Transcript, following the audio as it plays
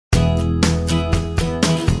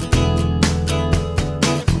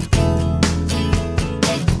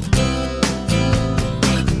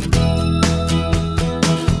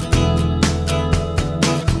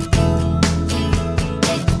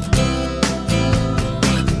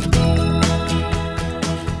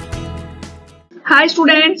Hi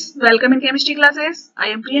students, welcome in chemistry classes. I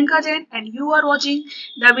am Priyanka Jain and you are watching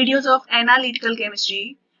the videos of analytical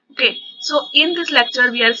chemistry. Okay, so in this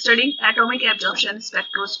lecture we are studying atomic absorption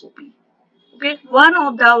spectroscopy. Okay, one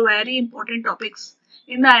of the very important topics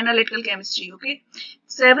in the analytical chemistry. Okay,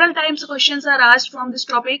 several times questions are asked from this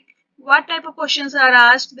topic. What type of questions are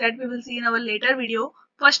asked that we will see in our later video.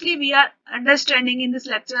 Firstly, we are understanding in this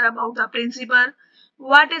lecture about the principle,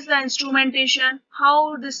 what is the instrumentation,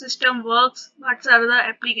 how this system works, what are the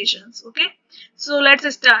applications. Okay, so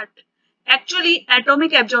let's start. Actually,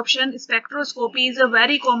 atomic absorption spectroscopy is a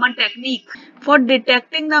very common technique for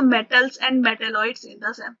detecting the metals and metalloids in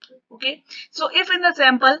the sample. Okay, so if in the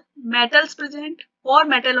sample metals present or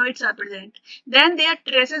metalloids are present, then their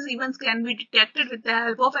traces events can be detected with the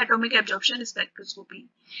help of atomic absorption spectroscopy.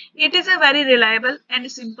 It is a very reliable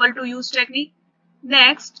and simple to use technique.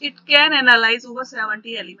 Next, it can analyze over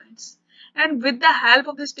 70 elements. And with the help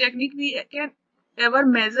of this technique, we can ever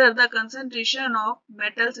measure the concentration of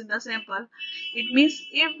metals in the sample. It means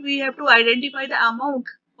if we have to identify the amount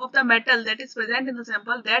of the metal that is present in the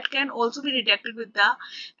sample, that can also be detected with the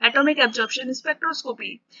atomic absorption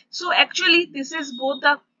spectroscopy. So actually this is both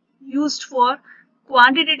the used for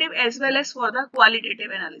quantitative as well as for the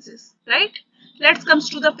qualitative analysis, right? Let's come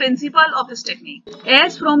to the principle of this technique.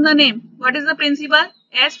 As from the name, what is the principle?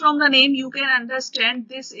 As from the name, you can understand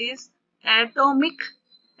this is atomic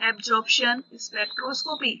absorption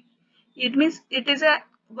spectroscopy. It means it is a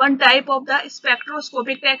one type of the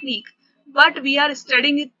spectroscopic technique, but we are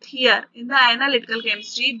studying it here in the analytical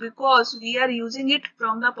chemistry because we are using it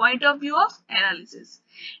from the point of view of analysis.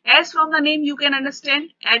 As from the name, you can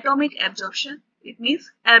understand atomic absorption. It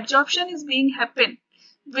means absorption is being happen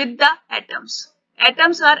with the atoms.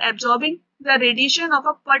 Atoms are absorbing the radiation of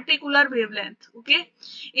a particular wavelength. Okay,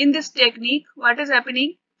 in this technique, what is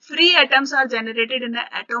happening? Free atoms are generated in the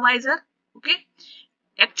atomizer. Okay,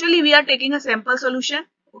 actually we are taking a sample solution.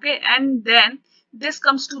 Okay, and then this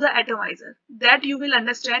comes to the atomizer that you will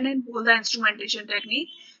understand in whole the instrumentation technique.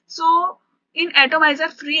 So in atomizer,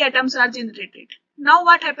 free atoms are generated. Now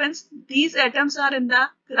what happens? These atoms are in the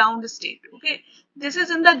ground state. Okay, this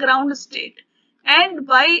is in the ground state, and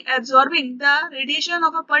by absorbing the radiation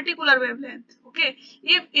of a particular wavelength, okay,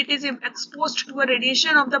 if it is exposed to a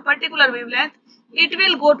radiation of the particular wavelength, it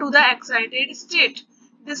will go to the excited state.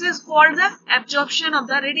 This is called the absorption of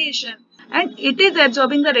the radiation, and it is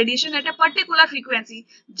absorbing the radiation at a particular frequency.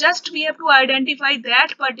 Just we have to identify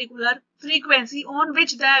that particular frequency on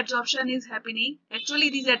which the absorption is happening. Actually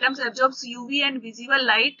these atoms absorbs UV and visible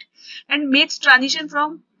light and makes transition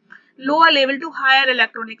from lower level to higher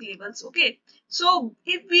electronic levels. Okay, so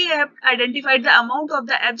if we have identified the amount of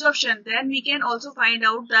the absorption, then we can also find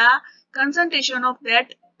out the concentration of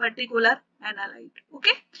that particular analyte.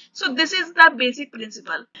 Okay, so this is the basic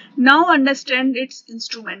principle. Now understand its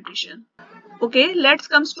instrumentation. Okay, let's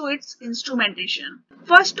come to its instrumentation.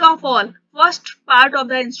 First of all, first part of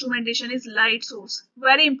the instrumentation is light source.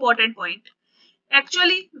 Very important point.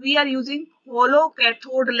 Actually we are using hollow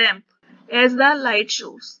cathode lamp as the light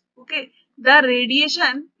source. Okay, the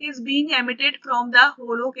radiation is being emitted from the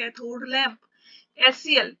hollow cathode lamp,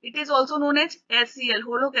 HCl. It is also known as HCl,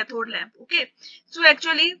 hollow cathode lamp. Okay, so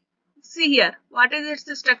actually see here, what is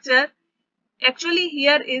its structure? Actually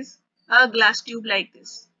here is a glass tube like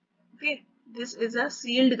this. Okay, this is a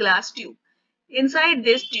sealed glass tube. Inside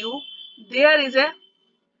this tube there is a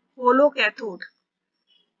hollow cathode.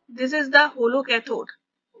 This is the hollow cathode.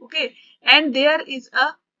 Okay, and there is a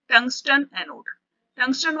tungsten anode.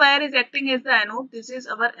 Tungsten wire is acting as the anode. This is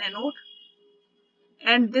our anode,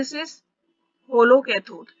 and this is hollow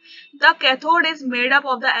cathode. The cathode is made up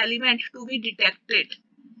of the element to be detected.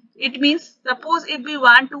 It means, suppose if we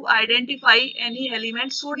want to identify any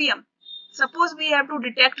element, sodium. Suppose we have to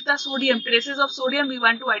detect the sodium, traces of sodium we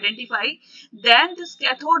want to identify, then this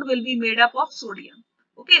cathode will be made up of sodium.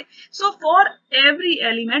 Okay, so for every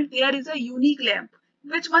element there is a unique lamp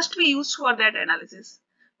which must be used for that analysis.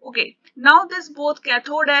 Okay, now this both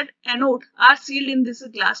cathode and anode are sealed in this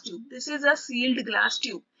glass tube. This is a sealed glass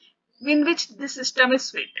tube in which this system is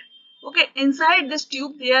filled. Okay, inside this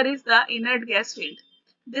tube there is the inert gas filled.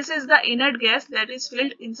 This is the inert gas that is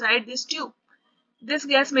filled inside this tube. This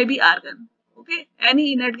gas may be argon. Okay,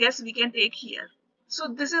 any inert gas we can take here. So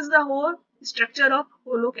this is the whole structure of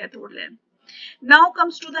hollow cathode lamp. Now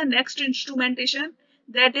comes to the next instrumentation,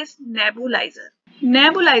 that is nebulizer.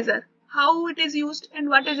 Nebulizer, how it is used and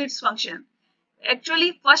what is its function?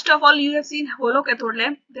 Actually, first of all, you have seen hollow cathode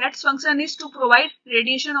lamp. That function is to provide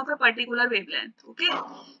radiation of a particular wavelength. Okay,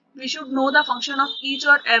 we should know the function of each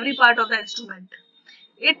or every part of the instrument.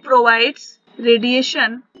 It provides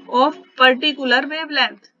radiation of particular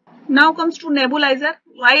wavelength. Now comes to nebulizer,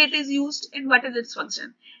 why it is used and what is its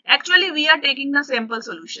function. Actually, we are taking the sample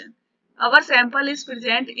solution. Our sample is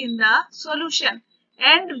present in the solution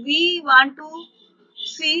and we want to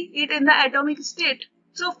see it in the atomic state.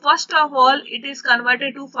 So first of all, it is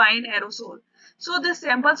converted to fine aerosol. So this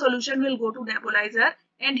sample solution will go to nebulizer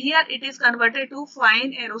and here it is converted to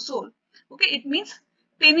fine aerosol. Okay, it means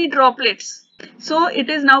tiny droplets. So it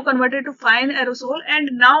is now converted to fine aerosol and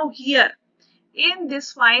now here in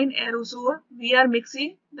this fine aerosol, we are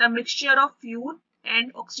mixing the mixture of fuel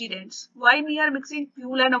and oxidants. Why we are mixing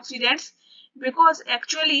fuel and oxidants? Because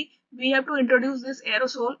actually we have to introduce this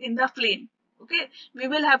aerosol in the flame. Okay, we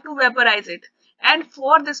will have to vaporize it. And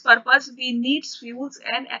for this purpose, we need fuels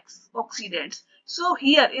and oxidants. So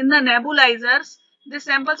here in the nebulizers, the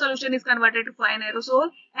sample solution is converted to fine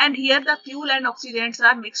aerosol and here the fuel and oxidants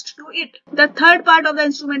are mixed to it. The third part of the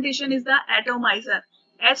instrumentation is the atomizer.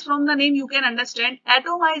 As from the name you can understand,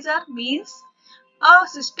 atomizer means a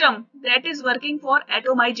system that is working for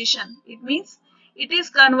atomization. It means it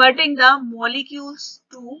is converting the molecules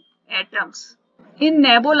to atoms. In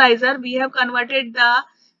nebulizer, we have converted the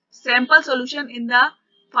sample solution in the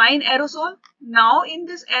fine aerosol. Now in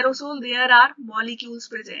this aerosol, there are molecules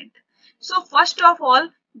present. So first of all,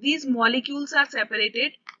 these molecules are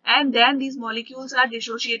separated and then these molecules are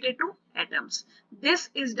dissociated to atoms.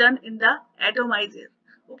 This is done in the atomizer.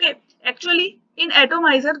 Okay, actually in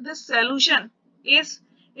atomizer, this solution is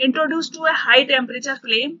introduced to a high temperature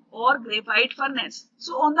flame or graphite furnace.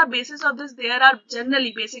 So on the basis of this, there are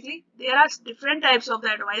there are different types of the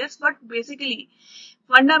atomizers, but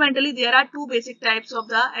fundamentally there are two basic types of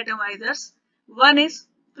the atomizers. One is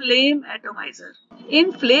flame atomizer.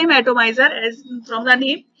 In flame atomizer, as from the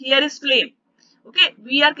name, here is flame. Okay,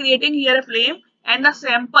 we are creating here a flame and the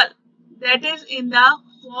sample that is in the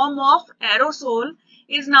form of aerosol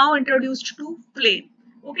is now introduced to flame.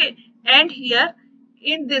 Okay, and here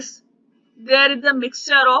in this there is a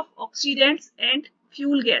mixture of oxidants and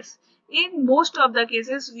fuel gas. In most of the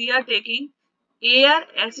cases we are taking air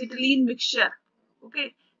acetylene mixture.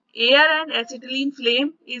 Okay, air and acetylene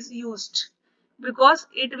flame is used because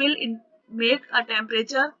it will make a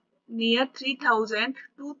temperature near 3000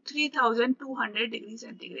 to 3200 degrees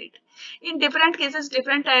centigrade. In different cases,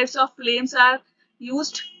 different types of flames are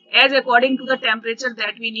used as according to the temperature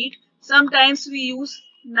that we need. Sometimes we use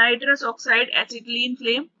nitrous oxide acetylene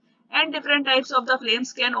flame and different types of the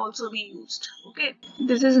flames can also be used. Okay,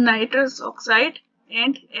 this is nitrous oxide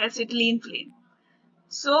and acetylene flame.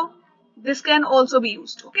 So this can also be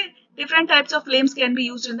used. Okay, different types of flames can be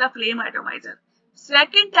used in the flame atomizer.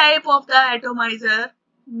 Second type of the atomizer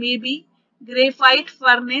may be graphite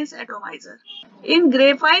furnace atomizer. In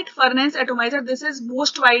graphite furnace atomizer, this is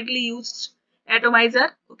most widely used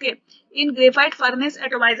atomizer. Okay, in graphite furnace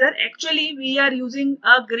atomizer, actually we are using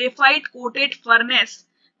a graphite coated furnace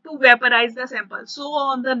to vaporize the sample. So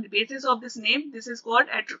on the basis of this name, this is called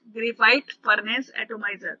graphite furnace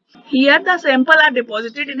atomizer. Here the sample are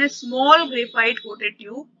deposited in a small graphite coated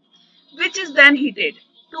tube which is then heated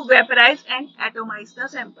to vaporize and atomize the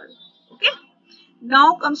sample. Okay.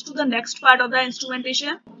 Now comes to the next part of the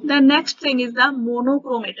instrumentation. The next thing is the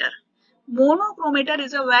monochromator. Monochromator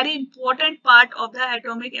is a very important part of the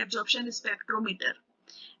atomic absorption spectrometer.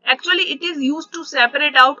 Actually, it is used to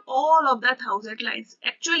separate out all of the thousand lines.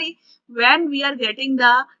 Actually, when we are getting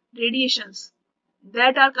the radiations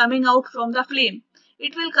that are coming out from the flame,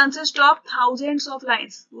 it will consist of thousands of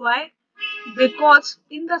lines. Why? Because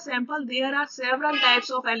in the sample there are several types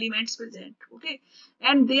of elements present. Okay,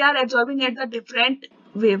 and they are absorbing at the different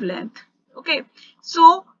wavelength. Okay,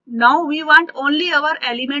 so now we want only our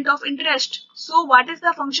element of interest. So what is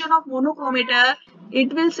the function of monochromator?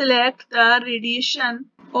 It will select the radiation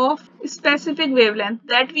of specific wavelength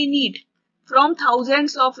that we need from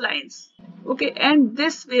thousands of lines. Okay, and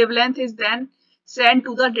this wavelength is then sent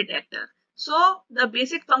to the detector. So the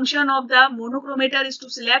basic function of the monochromator is to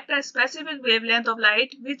select a specific wavelength of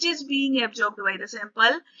light which is being absorbed by the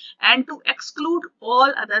sample and to exclude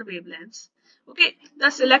all other wavelengths. Okay, the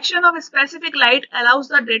selection of a specific light allows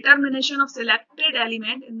the determination of selected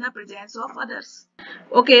element in the presence of others.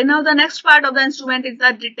 Okay, now the next part of the instrument is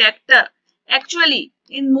the detector. Actually,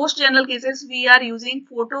 in most general cases, we are using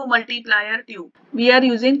photomultiplier tube. We are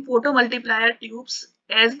using photomultiplier tubes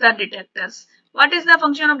as the detectors. What is the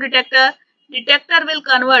function of detector? Detector will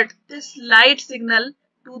convert this light signal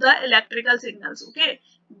to the electrical signals. Okay,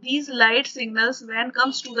 these light signals when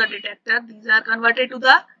comes to the detector, these are converted to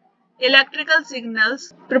the electrical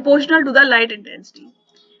signals proportional to the light intensity.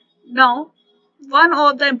 Now, one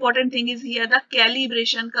of the important thing is here the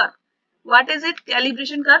calibration curve. What is it?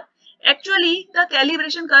 Calibration curve. Actually, the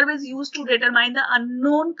calibration curve is used to determine the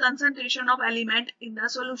unknown concentration of element in the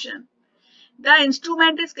solution. The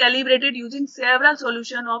instrument is calibrated using several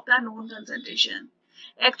solutions of the known concentration.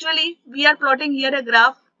 Actually, we are plotting here a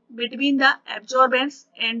graph between the absorbance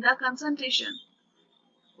and the concentration.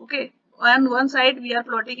 Okay, on one side we are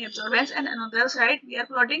plotting absorbance and another side we are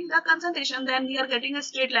plotting the concentration, then we are getting a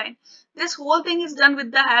straight line. This whole thing is done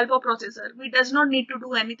with the help of processor. We does not need to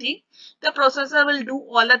do anything. The processor will do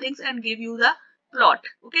all the things and give you the plot,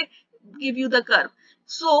 okay, give you the curve.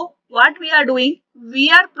 So what we are doing,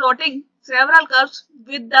 we are plotting several curves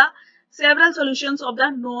with the several solutions of the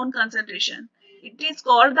known concentration. It is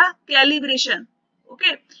called the calibration,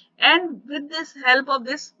 okay, and with this help of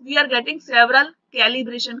this we are getting several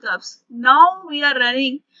calibration curves. Now we are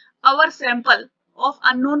running our sample of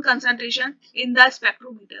unknown concentration in the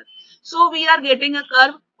spectrometer. So we are getting a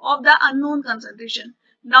curve of the unknown concentration.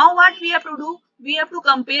 Now what we have to do, we have to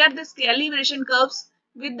compare this calibration curves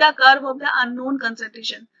with the curve of the unknown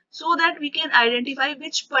concentration so that we can identify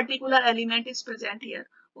which particular element is present here.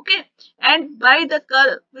 Okay, and by the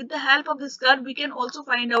curve, with the help of this curve, we can also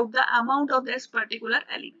find out the amount of this particular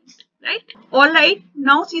element, right? All right,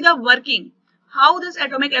 now see the working, how this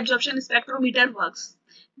atomic absorption spectrometer works.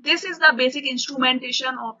 This is the basic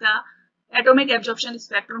instrumentation of the atomic absorption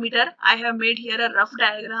spectrometer. I have made here a rough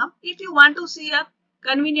diagram. If you want to see a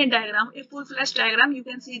convenient diagram, a full-fledged diagram, you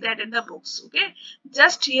can see that in the books, okay?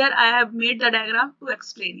 Just here I have made the diagram to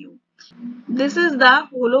explain you. This is the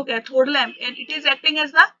hollow cathode lamp and it is acting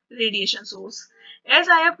as the radiation source. As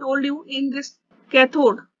I have told you, in this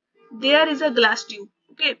cathode, there is a glass tube,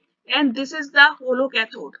 okay, and this is the hollow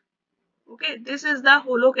cathode, okay, this is the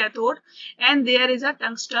hollow cathode and there is a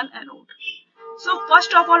tungsten anode. So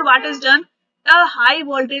first of all, what is done? A high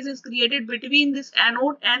voltage is created between this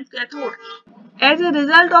anode and cathode. As a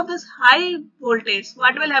result of this high voltage,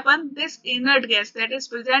 what will happen? This inert gas that is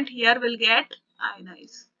present here will get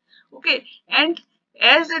ionized. Okay, and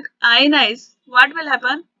as it ionizes, what will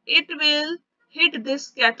happen? It will hit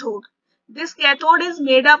this cathode. This cathode is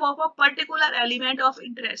made up of a particular element of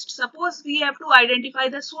interest. Suppose we have to identify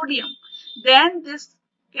the sodium, then this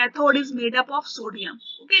cathode is made up of sodium.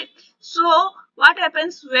 Okay, so what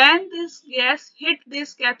happens when this gas hit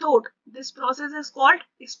this cathode? This process is called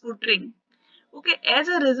sputtering. Okay, as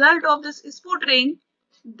a result of this sputtering,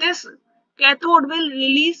 this cathode will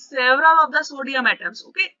release several of the sodium atoms.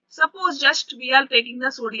 Okay, suppose just we are taking the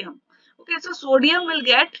sodium. Okay, so sodium will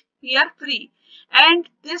get here free and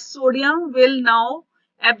this sodium will now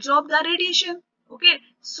absorb the radiation. Okay,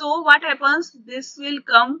 so what happens? This will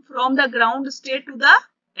come from the ground state to the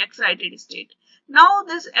excited state. Now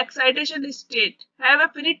this excitation state have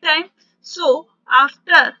a finite time. So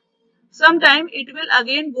after sometime it will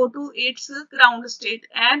again go to its ground state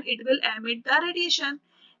and it will emit the radiation,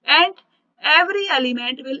 and every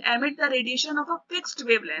element will emit the radiation of a fixed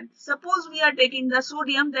wavelength. Suppose we are taking the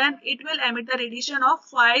sodium, then it will emit the radiation of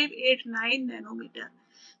 589 nanometer.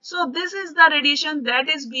 So this is the radiation that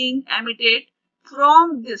is being emitted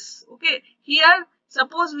from this. Okay, here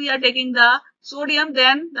suppose we are taking the sodium,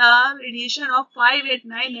 then the radiation of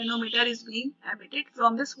 589 nanometer is being emitted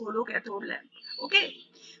from this hollow cathode lamp. Okay,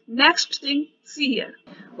 next thing, see here.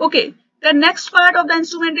 Okay, the next part of the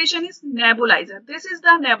instrumentation is nebulizer. This is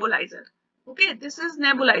the nebulizer. Okay, this is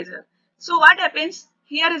nebulizer. So what happens?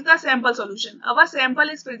 Here is the sample solution. Our sample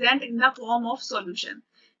is present in the form of solution.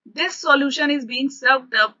 This solution is being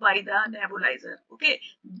sucked up by the nebulizer. Okay,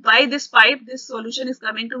 by this pipe, this solution is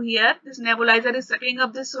coming to here. This nebulizer is sucking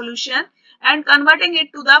up this solution and converting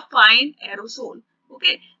it to the fine aerosol.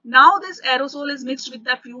 Okay, now this aerosol is mixed with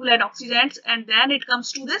the fuel and oxidants and then it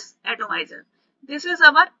comes to this atomizer. This is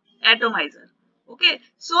our atomizer. Okay,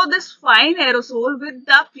 so this fine aerosol with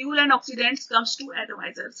the fuel and oxidants comes to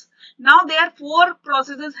atomizers. Now there are four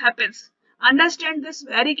processes happens. Understand this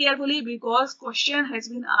very carefully because question has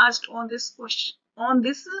been asked on this question, on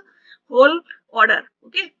this whole order.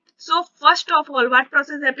 Okay, so first of all, what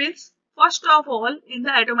process happens? First of all, in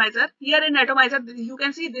the atomizer, here in atomizer you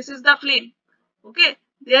can see this is the flame. Okay,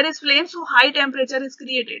 there is flame, so high temperature is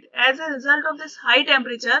created. As a result of this high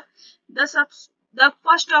temperature, the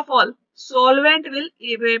first of all solvent will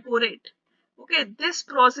evaporate. Okay, this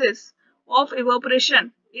process of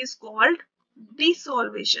evaporation is called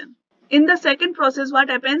desolvation. In the second process, what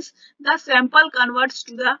happens? The sample converts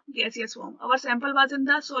to the gaseous form. Our sample was in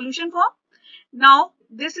the solution form. Now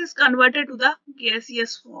this is converted to the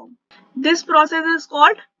gaseous form. This process is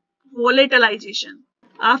called volatilization.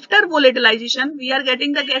 After volatilization, we are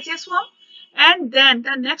getting the gaseous form, and then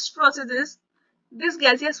the next process is this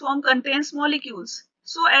gaseous form contains molecules.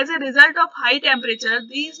 So as a result of high temperature,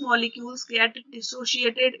 these molecules get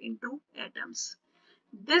dissociated into atoms.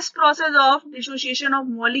 This process of dissociation of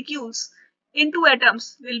molecules into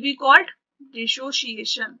atoms will be called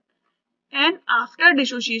dissociation. And after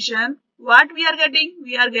dissociation, what we are getting?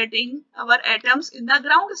 We are getting our atoms in the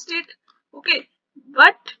ground state. Okay,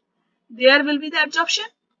 but there will be the absorption.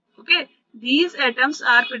 Okay, these atoms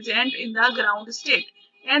are present in the ground state,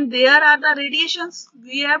 and there are the radiations.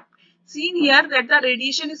 We have seen here that the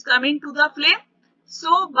radiation is coming to the flame.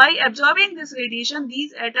 So by absorbing this radiation,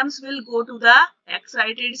 these atoms will go to the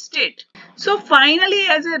excited state. So finally,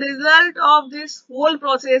 as a result of this whole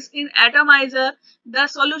process in atomizer, the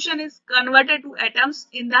solution is converted to atoms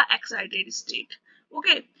in the excited state.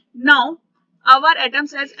 Okay, now our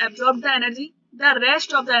atoms has absorbed the energy, the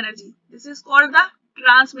rest of the energy. This is called the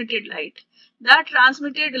transmitted light. The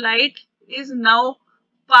transmitted light is now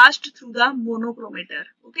passed through the monochromator.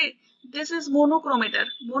 Okay, this is monochromator.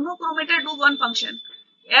 Monochromator do one function.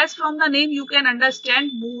 As from the name you can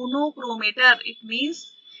understand, monochromator, it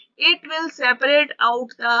means it will separate out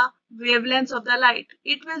the wavelengths of the light.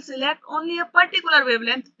 It will select only a particular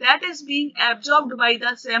wavelength that is being absorbed by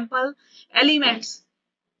the sample elements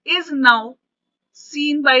is now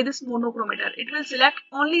seen by this monochromator. It will select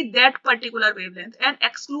only that particular wavelength and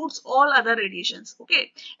excludes all other radiations.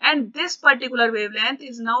 Okay, and this particular wavelength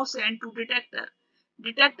is now sent to detector.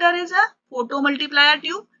 Detector is a photomultiplier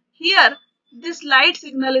tube. Here this light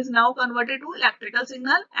signal is now converted to electrical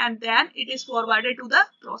signal and then it is forwarded to the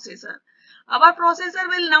processor. Our processor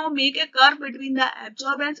will now make a curve between the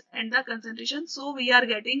absorbance and the concentration. So we are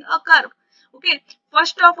getting a curve. Okay,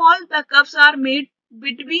 first of all the curves are made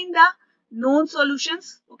between the known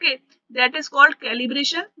solutions. Okay, that is called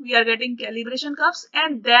calibration. We are getting calibration curves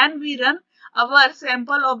and then we run our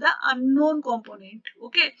sample of the unknown component.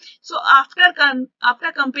 Okay, so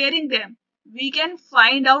after comparing them, we can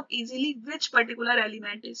find out easily which particular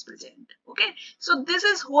element is present. Okay, so this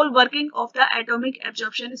is whole working of the atomic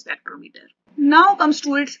absorption spectrometer. Now comes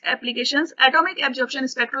to its applications. Atomic absorption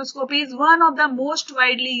spectroscopy is one of the most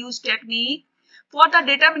widely used technique for the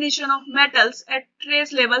determination of metals at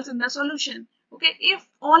trace levels in the solution. Okay, if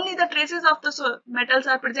only the traces of the metals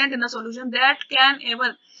are present in the solution, that can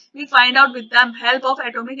ever we find out with the help of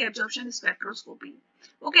atomic absorption spectroscopy.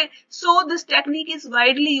 Okay, so this technique is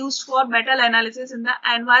widely used for metal analysis in the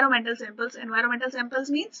environmental samples. Environmental samples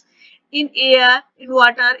means in air, in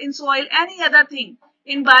water, in soil, any other thing,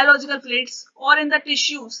 in biological fluids or in the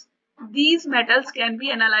tissues. These metals can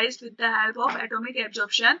be analyzed with the help of atomic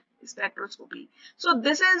absorption spectroscopy. So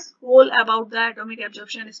this is whole about the atomic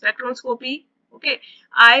absorption spectroscopy. Okay,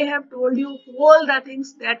 I have told you all the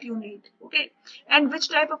things that you need. Okay, and which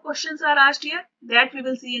type of questions are asked here, that we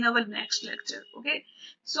will see in our next lecture. Okay,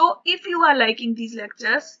 so if you are liking these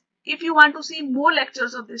lectures, if you want to see more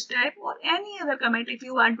lectures of this type or any other comment if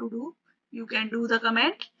you want to do, you can do the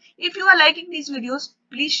comment. If you are liking these videos,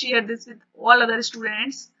 please share this with all other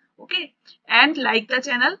students. Okay, and like the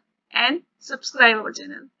channel and subscribe our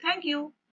channel. Thank you.